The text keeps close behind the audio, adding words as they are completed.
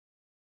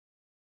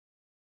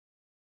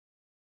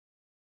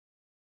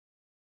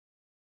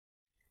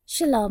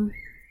Shalom.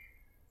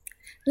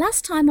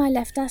 Last time I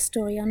left our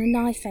story on a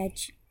knife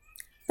edge.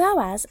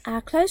 Boaz,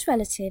 our close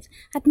relative,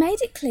 had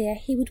made it clear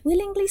he would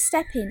willingly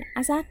step in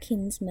as our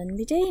kinsman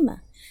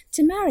redeemer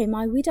to marry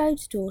my widowed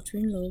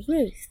daughter-in-law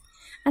Ruth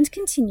and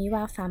continue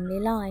our family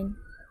line.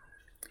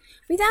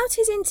 Without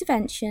his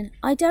intervention,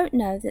 I don't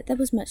know that there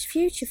was much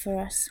future for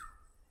us.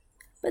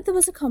 But there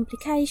was a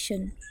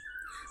complication.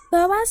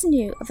 Boaz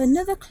knew of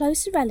another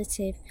closer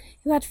relative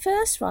who had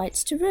first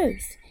rights to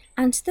Ruth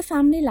and to the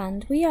family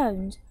land we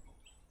owned.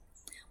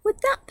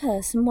 Would that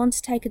person want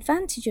to take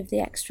advantage of the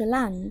extra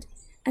land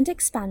and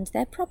expand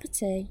their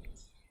property?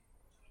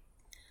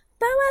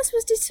 Boaz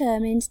was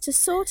determined to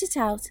sort it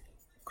out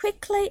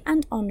quickly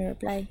and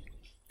honourably.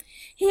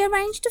 He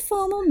arranged a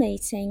formal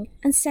meeting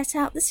and set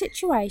out the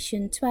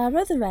situation to our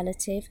other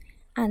relative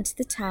and to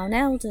the town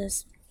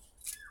elders.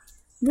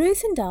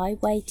 Ruth and I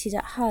waited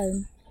at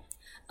home,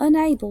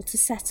 unable to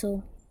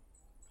settle.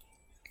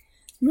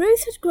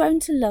 Ruth had grown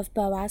to love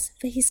Boaz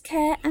for his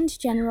care and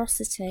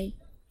generosity,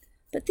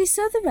 but this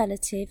other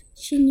relative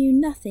she knew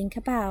nothing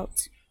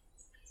about.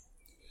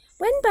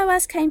 When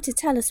Boaz came to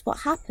tell us what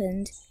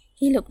happened,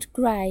 he looked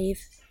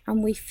grave,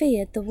 and we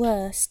feared the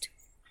worst.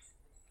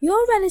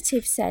 "Your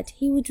relative said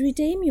he would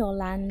redeem your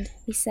land,"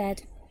 he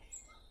said.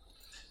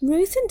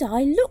 Ruth and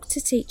I looked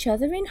at each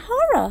other in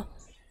horror,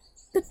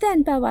 but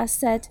then Boaz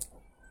said,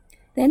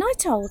 "Then I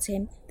told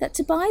him that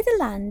to buy the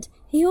land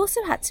he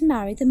also had to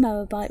marry the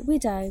Moabite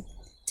widow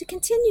to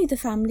continue the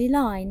family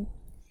line,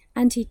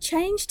 and he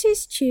changed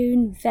his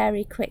tune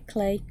very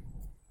quickly."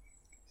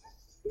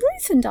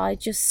 Ruth and I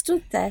just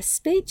stood there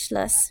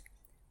speechless,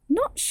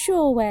 not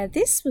sure where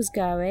this was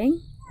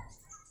going.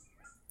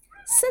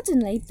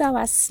 Suddenly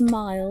Boaz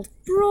smiled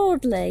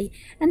broadly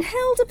and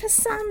held up a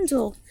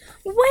sandal,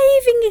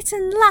 waving it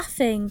and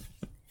laughing.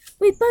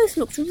 We both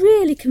looked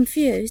really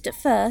confused at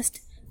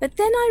first, but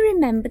then I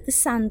remembered the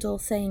sandal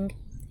thing.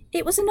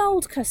 It was an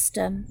old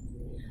custom.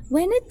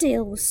 When a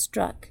deal was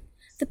struck,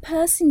 the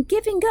person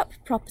giving up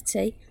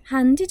property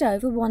handed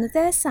over one of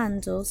their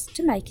sandals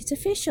to make it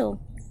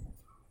official.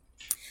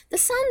 The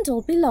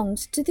sandal belonged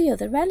to the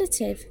other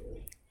relative.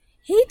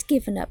 He'd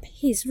given up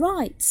his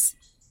rights.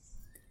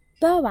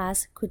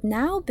 Boaz could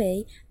now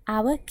be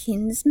our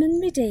kinsman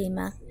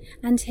redeemer,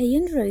 and he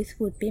and Ruth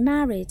would be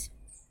married.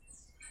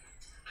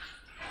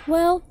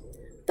 Well,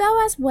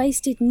 Boaz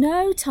wasted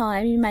no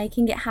time in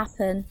making it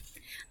happen,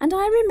 and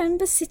I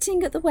remember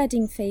sitting at the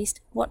wedding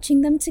feast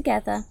watching them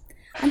together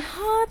and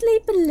hardly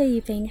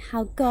believing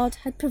how God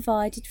had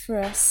provided for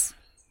us.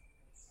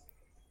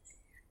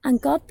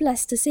 And God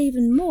blessed us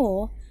even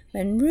more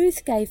when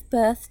Ruth gave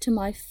birth to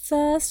my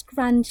first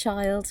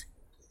grandchild.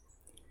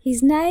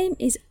 His name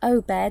is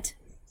Obed,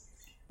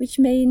 which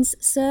means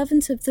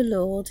servant of the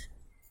Lord.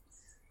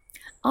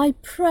 I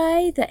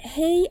pray that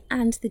he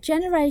and the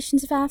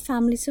generations of our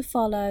family to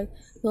follow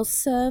will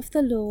serve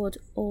the Lord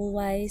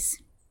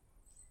always.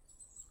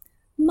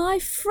 My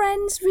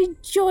friends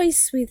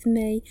rejoice with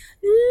me.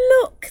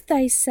 "Look,"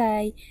 they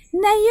say,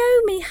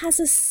 "Naomi has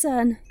a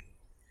son."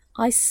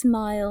 I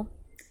smile,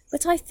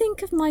 but I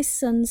think of my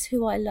sons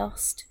who I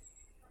lost.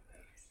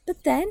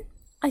 But then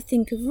I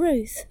think of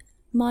Ruth,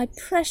 my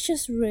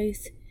precious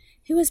Ruth,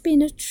 who has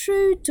been a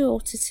true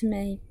daughter to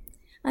me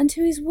and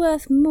who is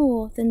worth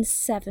more than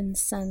 7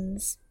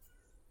 sons.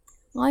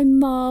 I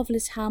marvel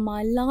at how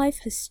my life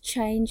has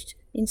changed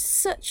in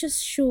such a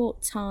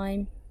short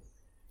time.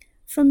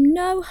 From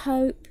no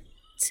hope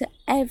to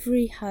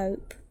every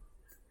hope.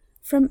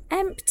 From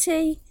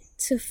empty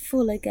to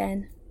full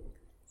again.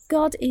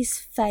 God is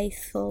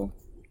faithful.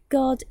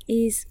 God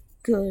is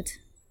good.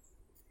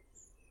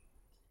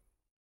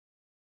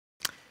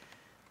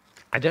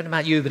 I don't know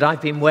about you, but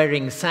I've been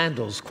wearing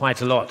sandals quite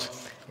a lot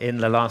in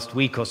the last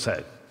week or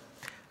so.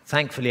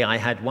 Thankfully, I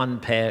had one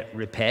pair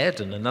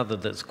repaired and another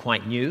that's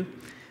quite new,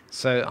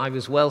 so I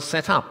was well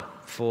set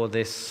up for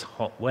this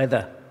hot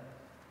weather.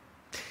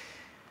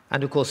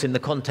 And of course, in the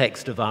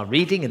context of our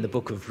reading in the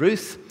book of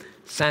Ruth,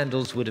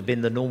 sandals would have been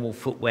the normal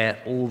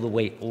footwear all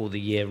the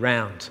year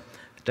round.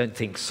 I don't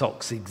think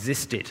socks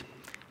existed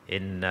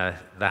in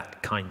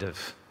that kind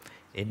of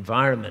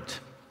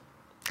environment.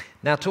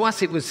 Now, to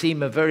us, it would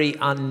seem a very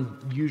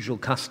unusual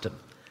custom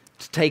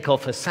to take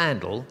off a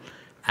sandal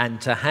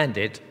and to hand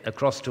it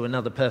across to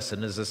another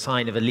person as a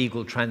sign of a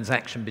legal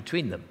transaction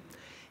between them.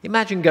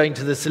 Imagine going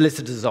to the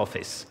solicitor's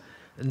office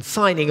and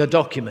signing a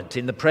document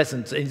in the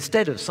presence,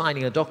 instead of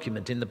signing a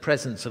document in the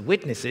presence of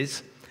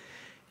witnesses,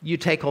 you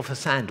take off a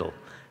sandal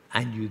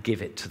and you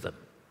give it to them.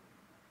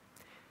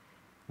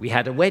 We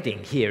had a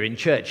wedding here in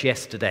church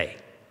yesterday.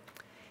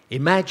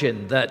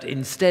 Imagine that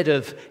instead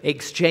of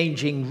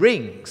exchanging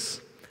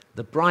rings,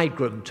 the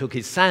bridegroom took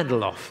his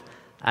sandal off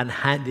and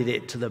handed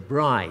it to the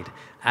bride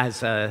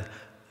as a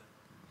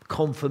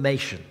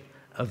confirmation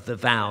of the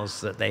vows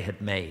that they had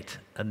made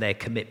and their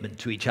commitment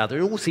to each other.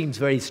 It all seems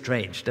very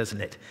strange, doesn't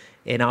it,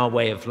 in our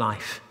way of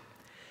life.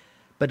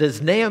 But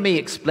as Naomi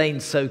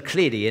explains so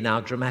clearly in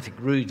our dramatic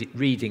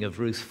reading of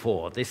Ruth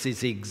 4, this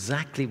is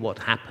exactly what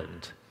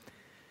happened.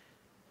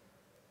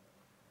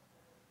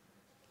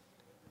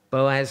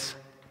 Boaz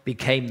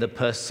became the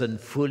person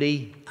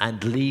fully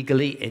and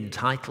legally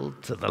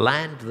entitled to the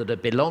land that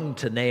had belonged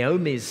to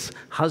Naomi's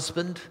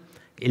husband,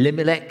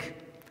 Elimelech,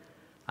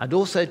 and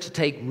also to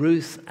take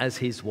Ruth as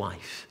his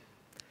wife.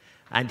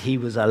 And he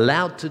was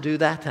allowed to do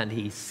that, and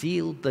he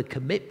sealed the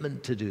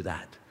commitment to do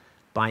that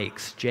by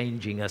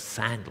exchanging a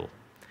sandal,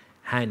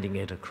 handing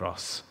it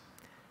across.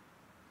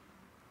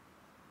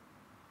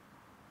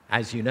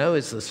 As you know,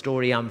 as the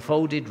story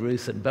unfolded,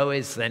 Ruth and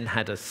Boaz then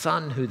had a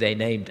son who they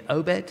named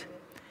Obed.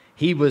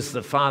 He was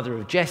the father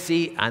of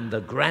Jesse and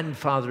the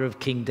grandfather of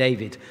King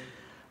David.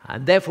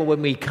 And therefore,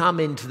 when we come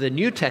into the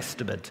New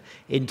Testament,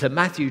 into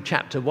Matthew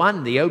chapter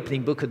 1, the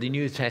opening book of the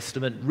New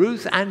Testament,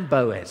 Ruth and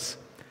Boaz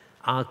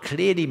are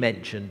clearly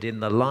mentioned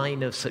in the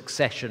line of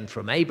succession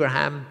from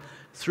Abraham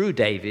through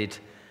David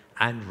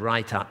and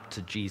right up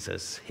to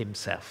Jesus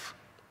himself.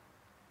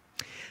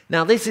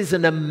 Now, this is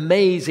an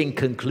amazing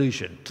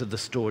conclusion to the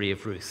story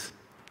of Ruth.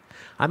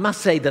 I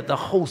must say that the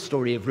whole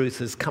story of Ruth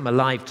has come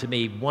alive to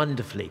me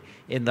wonderfully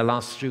in the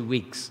last few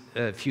weeks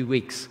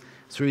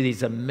through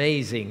these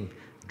amazing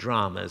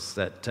dramas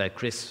that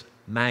Chris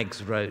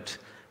Maggs wrote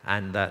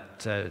and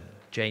that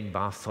Jane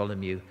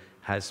Bartholomew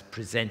has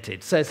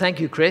presented. So thank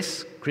you,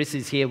 Chris. Chris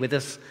is here with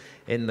us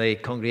in the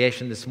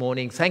congregation this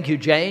morning. Thank you,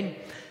 Jane.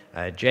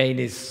 Jane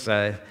is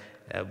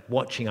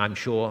watching, I'm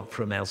sure,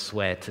 from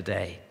elsewhere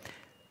today.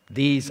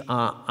 These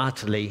are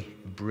utterly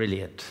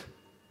brilliant.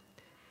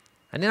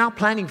 And in our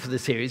planning for the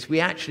series,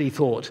 we actually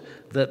thought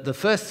that the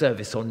first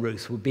service on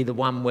Ruth would be the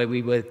one where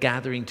we were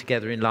gathering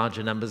together in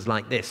larger numbers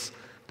like this.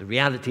 The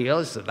reality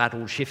is that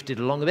all shifted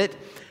along a bit,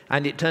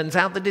 and it turns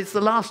out that it's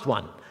the last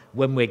one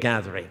when we're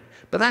gathering.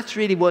 But that's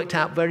really worked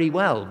out very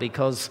well,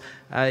 because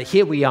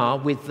here we are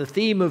with the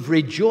theme of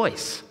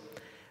rejoice.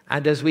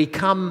 And as we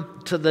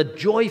come to the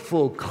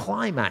joyful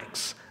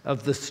climax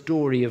of the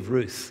story of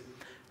Ruth,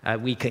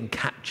 we can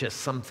capture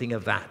something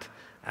of that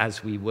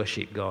as we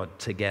worship God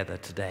together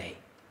today.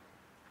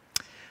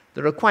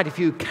 There are quite a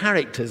few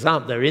characters,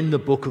 aren't there, in the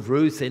book of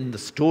Ruth, in the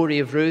story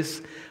of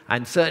Ruth,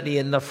 and certainly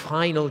in the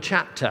final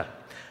chapter.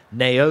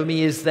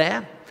 Naomi is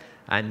there,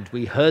 and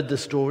we heard the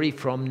story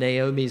from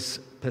Naomi's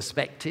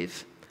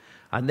perspective.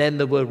 And then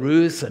there were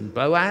Ruth and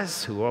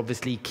Boaz, who were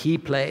obviously key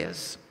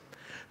players.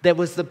 There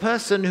was the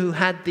person who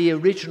had the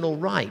original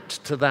right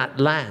to that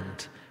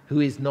land,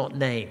 who is not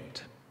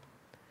named.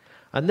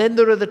 And then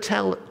there are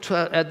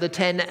the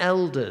 10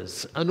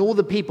 elders and all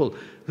the people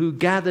who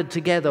gathered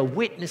together,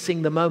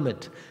 witnessing the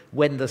moment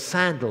when the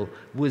sandal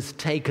was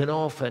taken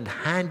off and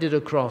handed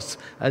across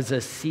as a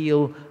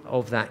seal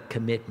of that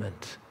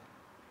commitment.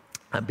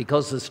 And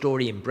because the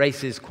story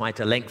embraces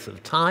quite a length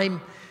of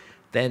time,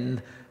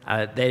 then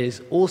there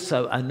is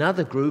also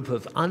another group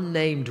of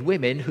unnamed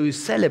women who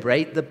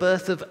celebrate the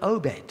birth of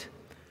Obed,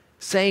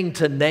 saying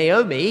to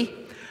Naomi,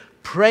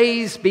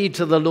 "Praise be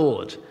to the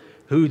Lord,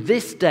 who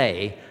this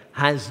day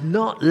has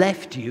not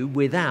left you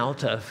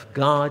without a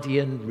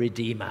guardian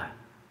redeemer."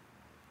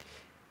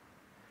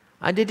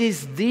 And it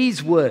is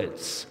these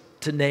words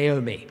to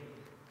Naomi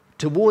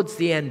towards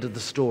the end of the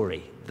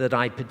story that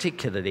I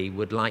particularly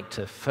would like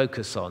to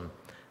focus on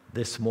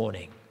this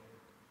morning.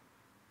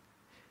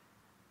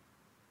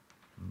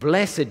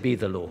 "Blessed be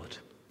the Lord,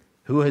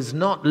 who has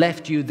not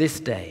left you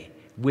this day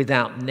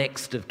without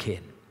next of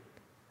kin.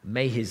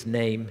 May his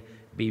name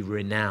be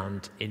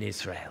renowned in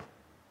Israel."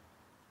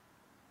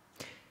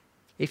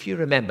 If you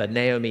remember,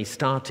 Naomi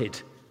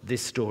started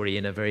this story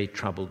in a very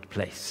troubled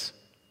place.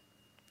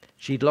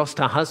 She'd lost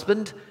her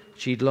husband,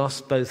 she'd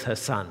lost both her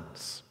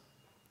sons.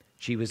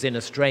 She was in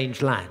a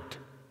strange land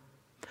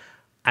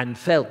and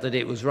felt that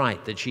it was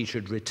right that she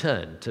should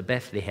return to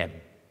Bethlehem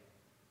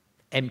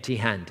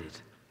empty-handed,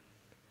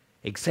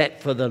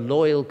 except for the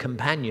loyal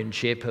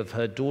companionship of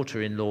her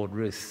daughter-in-law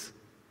Ruth.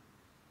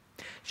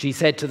 She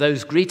said to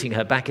those greeting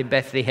her back in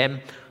Bethlehem,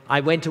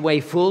 "I went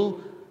away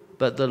full,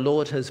 but the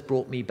Lord has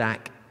brought me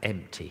back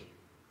empty."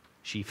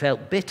 She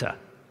felt bitter,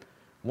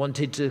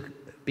 wanted to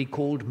be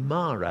called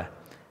Mara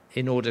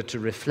in order to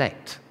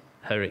reflect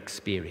her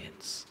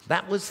experience.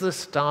 That was the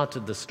start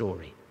of the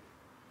story.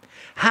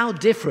 How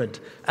different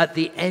at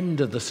the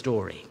end of the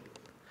story.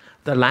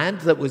 The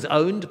land that was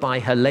owned by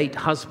her late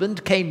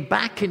husband came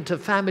back into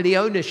family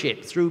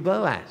ownership through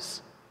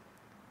Boaz.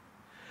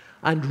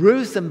 And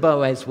Ruth and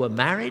Boaz were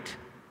married,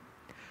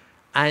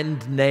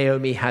 and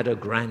Naomi had a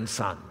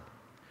grandson,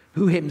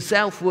 who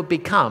himself would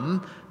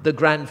become the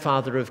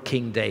grandfather of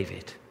King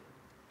David.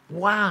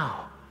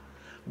 Wow,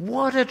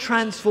 what a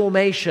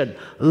transformation.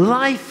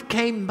 Life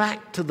came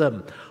back to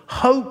them.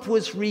 Hope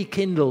was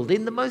rekindled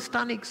in the most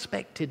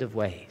unexpected of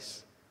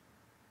ways.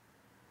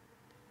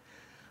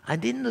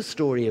 And in the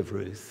story of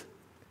Ruth,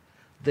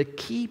 the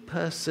key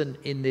person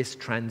in this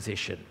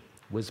transition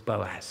was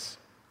Boaz.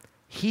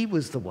 He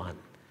was the one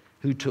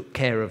who took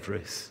care of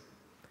Ruth.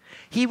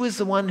 He was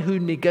the one who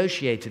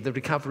negotiated the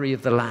recovery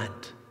of the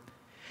land.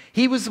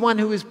 He was the one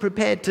who was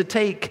prepared to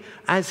take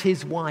as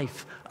his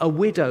wife a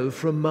widow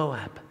from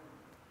Moab,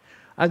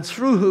 and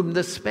through whom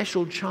the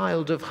special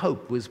child of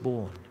hope was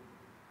born.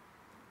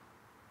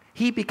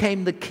 He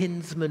became the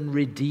kinsman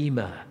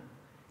redeemer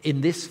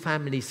in this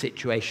family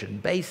situation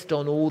based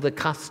on all the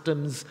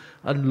customs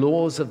and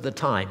laws of the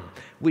time,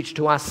 which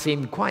to us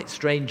seemed quite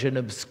strange and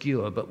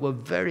obscure, but were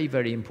very,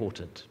 very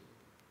important.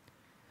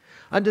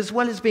 And as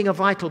well as being a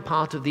vital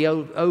part of the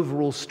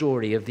overall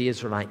story of the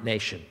Israelite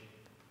nation,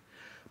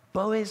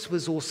 Boaz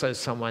was also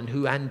someone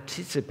who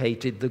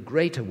anticipated the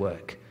greater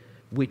work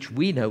which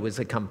we know was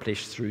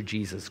accomplished through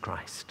Jesus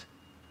Christ.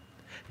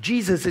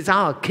 Jesus is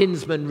our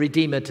kinsman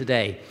redeemer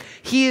today.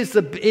 He is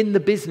in the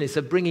business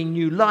of bringing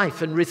new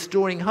life and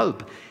restoring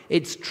hope.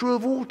 It's true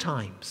of all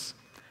times,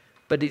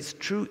 but it's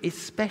true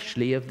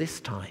especially of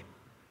this time.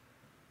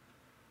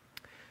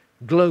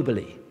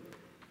 Globally,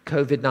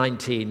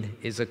 COVID-19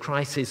 is a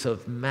crisis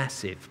of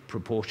massive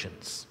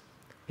proportions.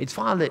 It's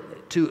far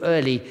too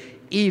early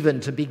even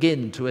to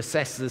begin to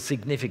assess the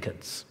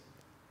significance.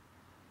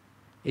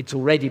 It's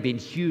already been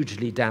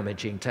hugely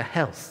damaging to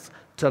health,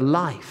 to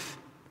life,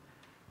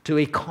 to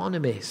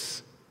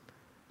economies,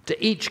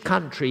 to each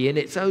country in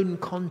its own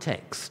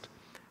context,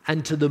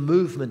 and to the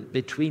movement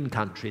between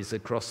countries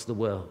across the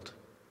world.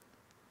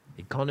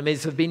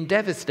 Economies have been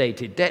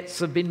devastated, debts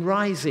have been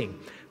rising,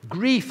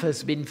 grief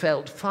has been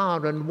felt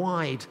far and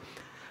wide,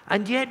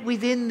 and yet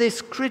within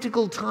this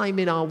critical time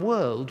in our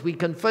world, we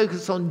can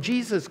focus on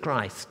Jesus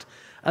Christ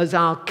as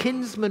our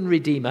kinsman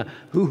redeemer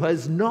who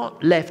has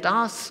not left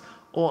us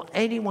or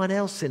anyone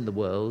else in the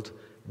world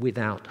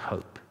without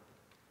hope.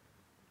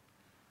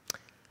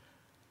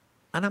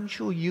 And I'm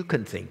sure you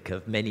can think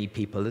of many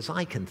people, as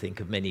I can think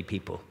of many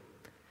people,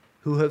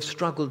 who have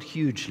struggled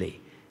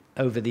hugely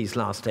over these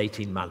last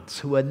 18 months,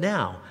 who are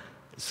now,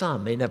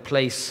 some, in a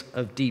place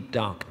of deep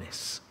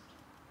darkness.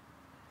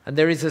 And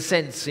there is a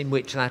sense in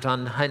which that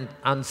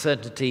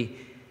uncertainty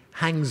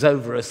hangs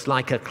over us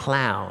like a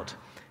cloud,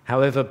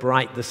 however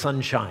bright the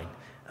sunshine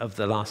of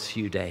the last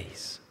few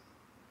days.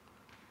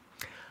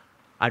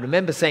 I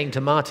remember saying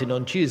to Martin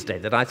on Tuesday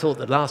that I thought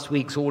that last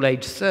week's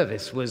all-age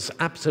service was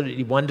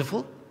absolutely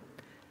wonderful,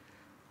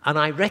 and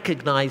I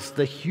recognized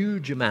the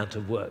huge amount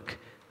of work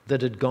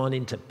that had gone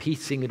into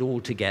piecing it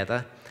all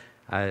together.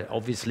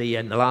 Obviously,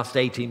 in the last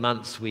 18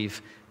 months, we've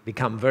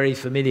become very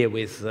familiar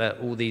with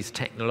all these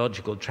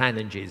technological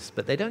challenges,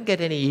 but they don't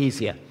get any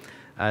easier,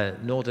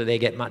 nor do they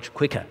get much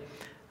quicker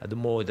the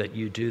more that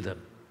you do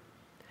them.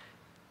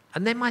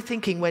 And then my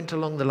thinking went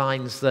along the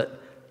lines that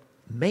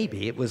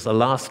maybe it was the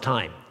last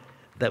time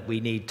that we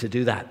need to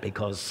do that,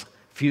 because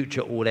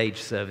future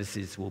all-age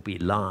services will be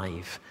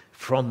live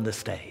from the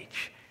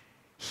stage,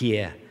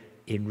 here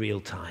in real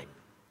time.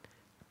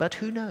 But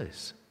who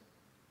knows?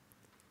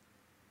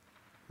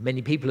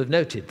 Many people have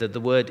noted that the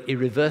word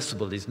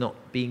irreversible is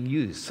not being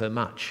used so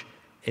much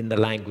in the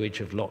language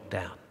of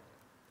lockdown.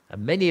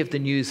 And many of the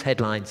news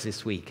headlines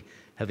this week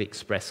have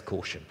expressed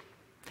caution.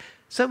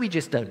 So we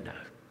just don't know.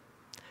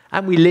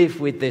 And we live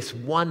with this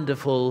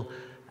wonderful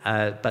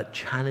but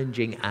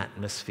challenging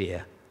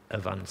atmosphere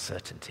of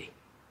uncertainty.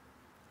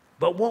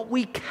 But what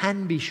we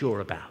can be sure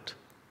about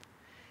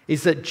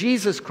is that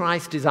Jesus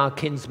Christ is our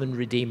kinsman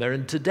redeemer,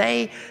 and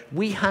today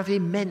we have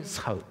immense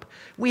hope.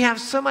 We have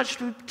so much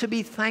to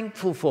be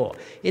thankful for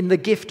in the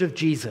gift of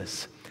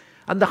Jesus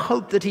and the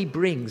hope that he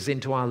brings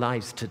into our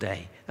lives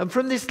today. And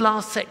from this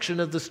last section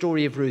of the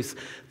story of Ruth,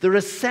 there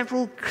are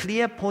several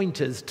clear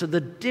pointers to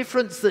the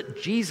difference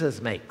that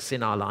Jesus makes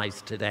in our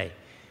lives today,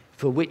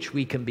 for which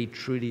we can be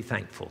truly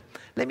thankful.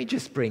 Let me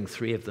just bring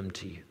three of them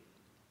to you.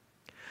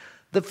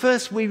 The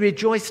first, we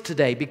rejoice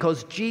today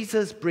because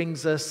Jesus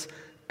brings us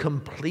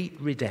complete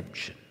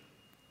redemption.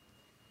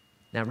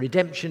 Now,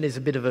 redemption is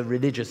a bit of a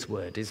religious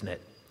word, isn't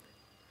it?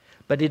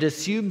 But it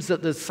assumes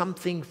that there's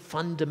something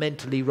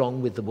fundamentally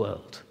wrong with the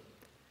world,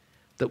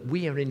 that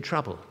we are in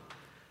trouble,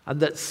 and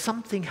that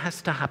something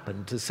has to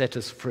happen to set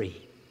us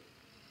free.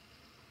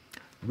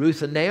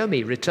 Ruth and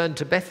Naomi returned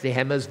to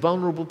Bethlehem as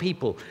vulnerable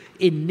people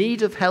in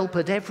need of help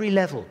at every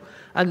level,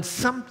 and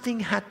something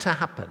had to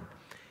happen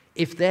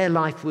if their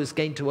life was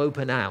going to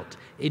open out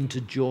into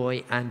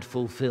joy and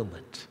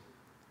fulfillment.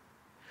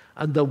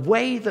 And the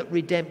way that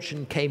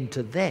redemption came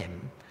to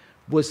them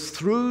was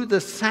through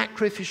the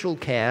sacrificial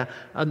care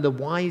and the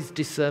wise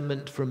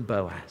discernment from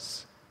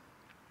Boaz.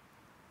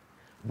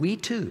 We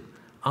too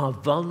are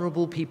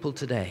vulnerable people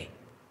today,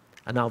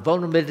 and our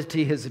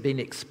vulnerability has been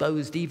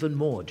exposed even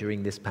more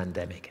during this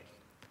pandemic.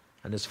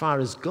 And as far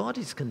as God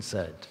is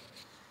concerned,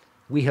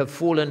 we have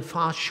fallen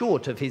far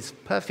short of his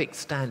perfect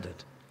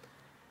standard,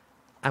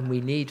 and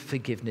we need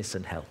forgiveness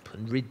and help.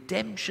 And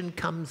redemption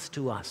comes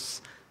to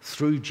us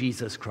through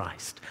Jesus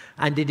Christ,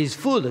 and it is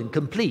full and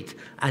complete,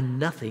 and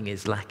nothing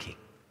is lacking.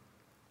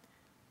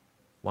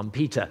 1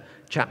 Peter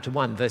chapter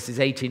 1, verses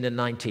 18 and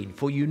 19.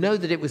 For you know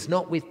that it was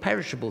not with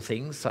perishable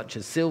things, such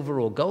as silver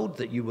or gold,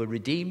 that you were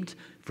redeemed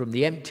from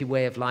the empty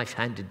way of life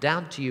handed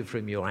down to you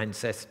from your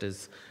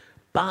ancestors,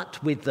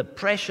 but with the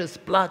precious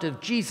blood of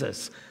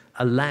Jesus,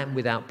 a lamb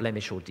without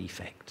blemish or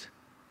defect.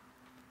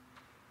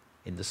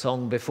 In the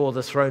song Before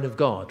the Throne of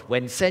God,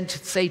 when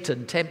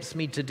Satan tempts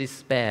me to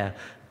despair,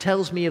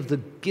 tells me of the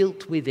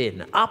guilt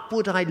within,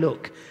 upward I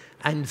look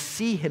and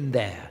see him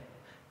there,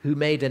 who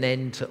made an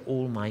end to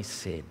all my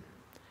sin.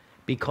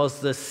 Because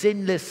the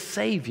sinless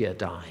Saviour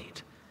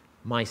died,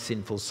 my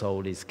sinful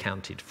soul is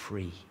counted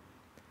free.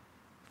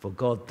 For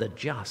God the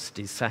just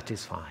is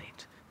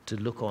satisfied to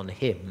look on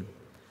him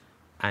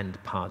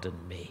and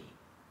pardon me.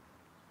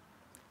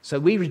 So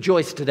we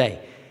rejoice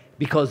today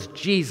because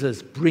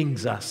Jesus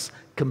brings us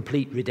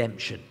complete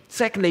redemption.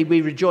 Secondly,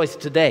 we rejoice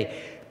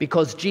today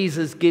because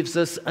Jesus gives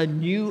us a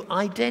new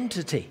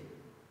identity.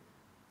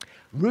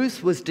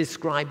 Ruth was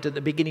described at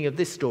the beginning of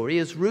this story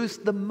as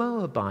Ruth the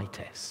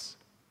Moabitess.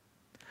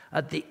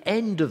 At the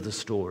end of the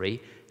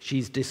story,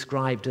 she's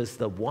described as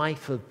the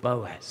wife of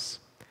Boaz.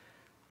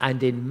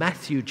 And in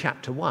Matthew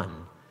chapter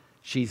 1,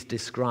 she's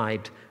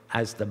described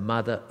as the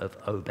mother of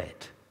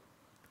Obed.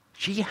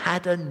 She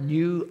had a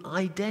new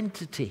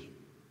identity.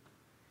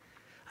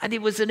 And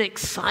it was an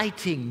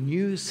exciting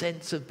new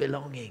sense of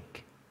belonging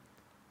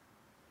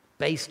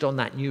based on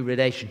that new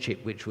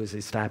relationship which was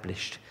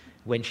established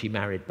when she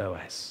married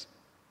Boaz.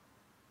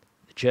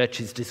 The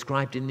church is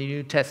described in the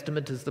New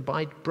Testament as the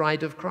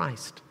bride of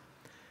Christ.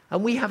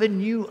 And we have a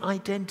new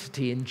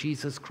identity in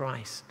Jesus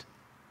Christ.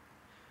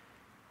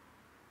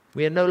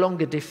 We are no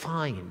longer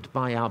defined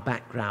by our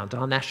background,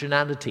 our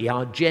nationality,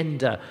 our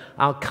gender,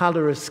 our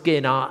color of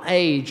skin, our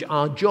age,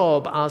 our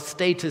job, our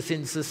status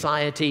in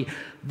society.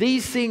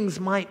 These things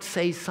might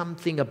say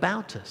something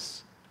about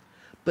us,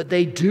 but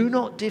they do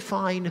not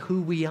define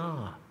who we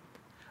are.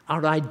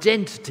 Our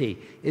identity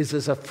is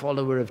as a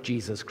follower of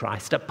Jesus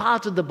Christ, a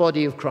part of the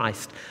body of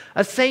Christ,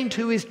 a saint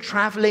who is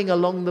traveling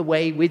along the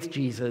way with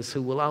Jesus,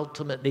 who will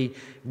ultimately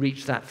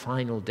reach that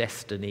final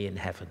destiny in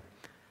heaven.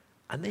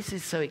 And this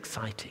is so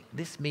exciting.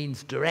 This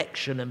means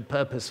direction and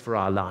purpose for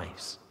our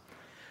lives.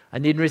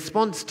 And in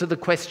response to the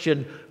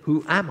question,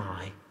 who am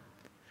I?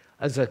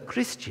 As a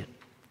Christian,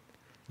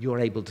 you're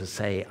able to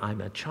say,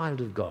 I'm a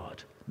child of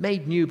God,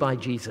 made new by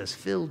Jesus,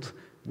 filled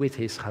with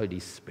his Holy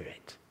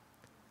Spirit.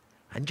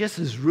 And just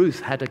as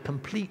Ruth had a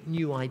complete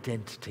new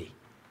identity,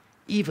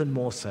 even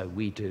more so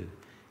we do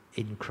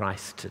in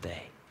Christ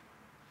today.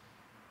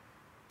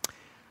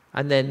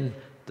 And then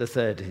the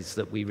third is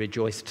that we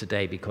rejoice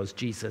today because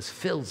Jesus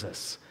fills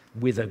us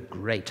with a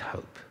great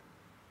hope.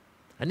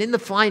 And in the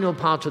final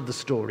part of the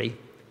story,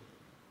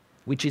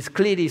 which is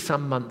clearly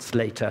some months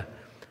later,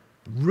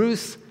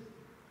 Ruth,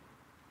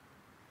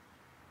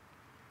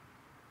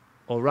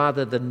 or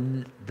rather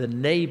the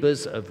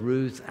neighbors of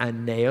Ruth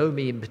and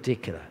Naomi in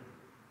particular,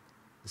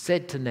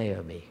 said to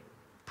Naomi,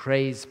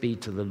 "Praise be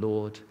to the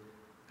Lord,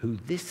 who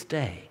this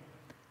day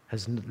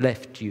has not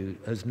left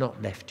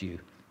you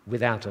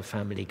without a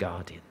family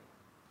guardian."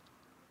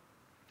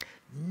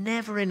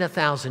 Never in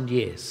 1,000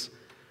 years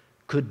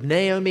could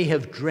Naomi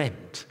have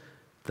dreamt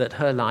that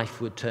her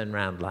life would turn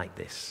round like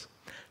this.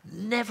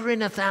 Never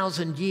in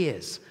 1,000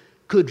 years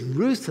could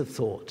Ruth have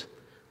thought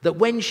that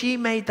when she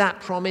made that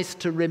promise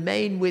to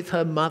remain with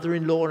her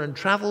mother-in-law and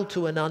travel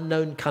to an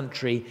unknown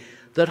country,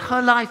 that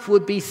her life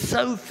would be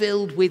so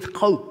filled with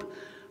hope,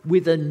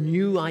 with a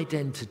new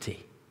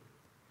identity.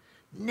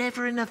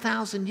 Never in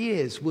 1,000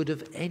 years would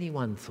have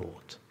anyone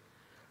thought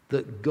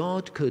that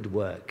God could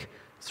work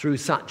through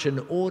such an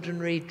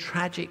ordinary,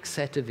 tragic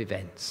set of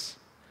events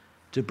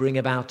to bring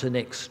about an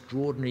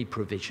extraordinary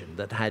provision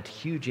that had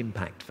huge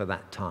impact for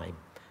that time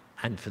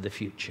and for the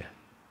future.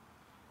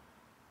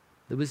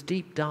 There was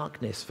deep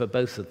darkness for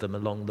both of them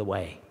along the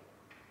way.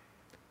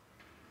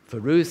 For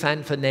Ruth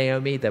and for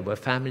Naomi, there were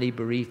family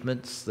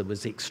bereavements, there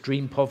was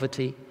extreme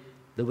poverty,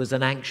 there was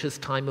an anxious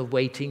time of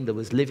waiting, there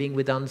was living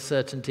with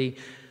uncertainty.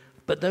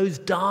 But those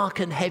dark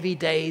and heavy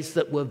days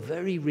that were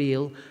very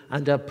real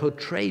and are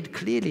portrayed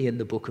clearly in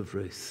the book of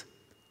Ruth,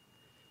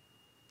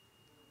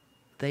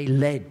 they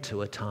led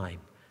to a time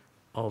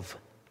of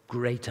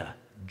greater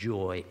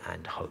joy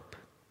and hope.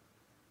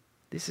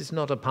 This is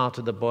not a part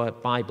of the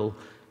Bible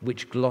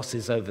which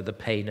glosses over the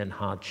pain and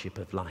hardship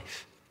of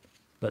life.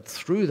 But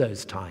through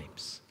those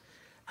times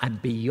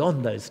and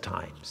beyond those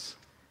times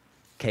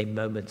came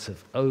moments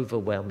of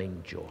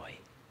overwhelming joy.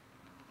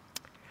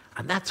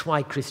 And that's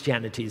why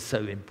Christianity is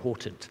so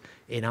important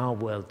in our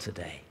world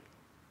today.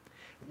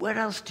 Where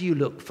else do you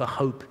look for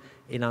hope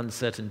in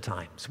uncertain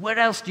times? Where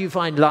else do you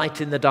find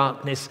light in the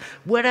darkness?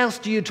 Where else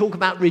do you talk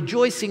about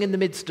rejoicing in the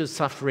midst of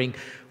suffering?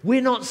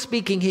 We're not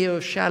speaking here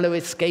of shallow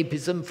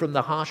escapism from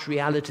the harsh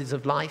realities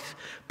of life,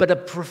 but a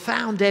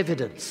profound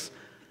evidence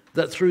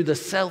that through the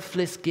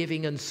selfless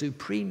giving and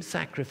supreme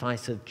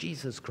sacrifice of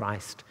Jesus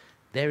Christ,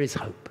 there is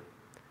hope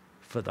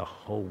for the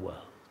whole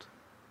world.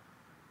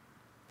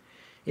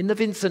 In the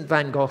Vincent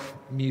van Gogh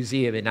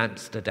Museum in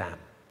Amsterdam,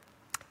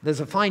 there's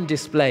a fine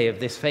display of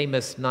this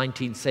famous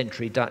 19th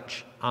century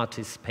Dutch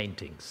artist's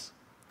paintings.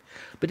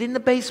 But in the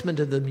basement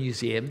of the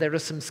museum, there are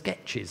some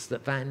sketches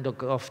that Van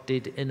Gogh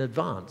did in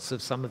advance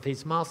of some of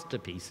his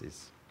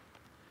masterpieces.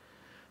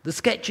 The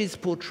sketches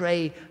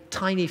portray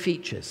tiny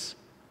features,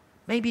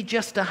 maybe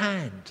just a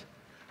hand,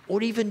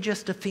 or even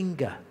just a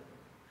finger.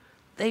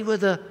 They were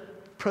the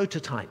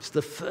prototypes,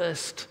 the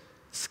first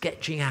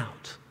sketching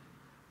out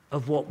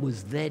of what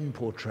was then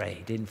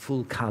portrayed in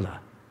full color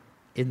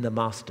in the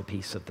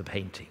masterpiece of the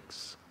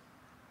paintings.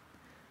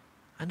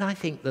 And I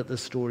think that the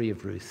story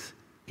of Ruth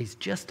is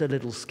just a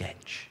little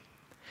sketch.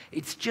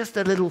 It's just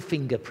a little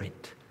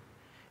fingerprint.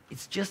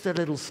 It's just a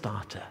little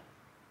starter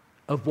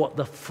of what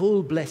the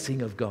full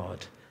blessing of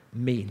God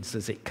means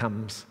as it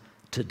comes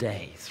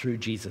today through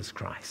Jesus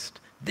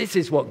Christ. This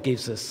is what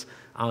gives us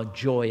our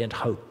joy and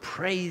hope.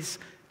 Praise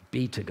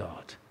be to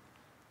God.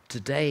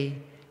 Today,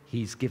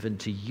 he's given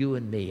to you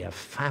and me a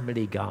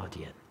family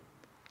guardian,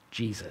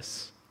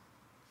 Jesus,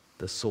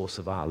 the source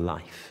of our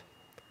life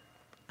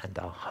and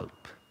our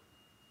hope.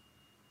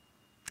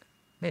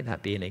 May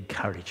that be an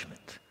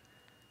encouragement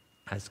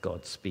as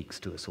God speaks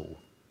to us all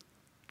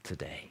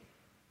today.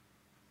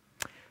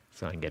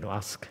 So I'm going to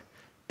ask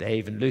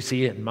Dave and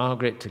Lucy and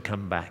Margaret to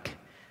come back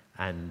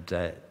and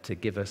to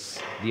give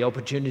us the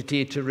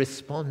opportunity to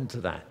respond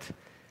to that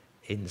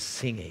in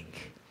singing.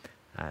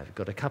 We've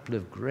got a couple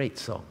of great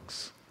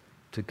songs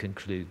to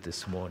conclude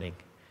this morning.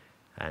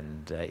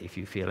 And if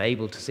you feel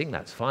able to sing,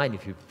 that's fine.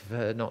 If you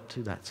prefer not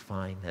to, that's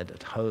fine. And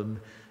at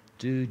home,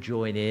 do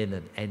join in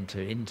and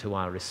enter into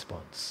our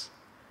response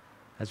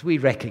as we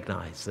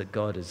recognize that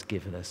God has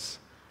given us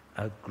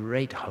a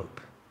great hope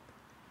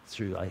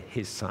through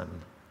his Son,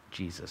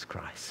 Jesus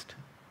Christ.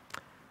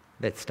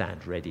 Let's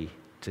stand ready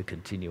to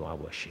continue our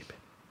worship.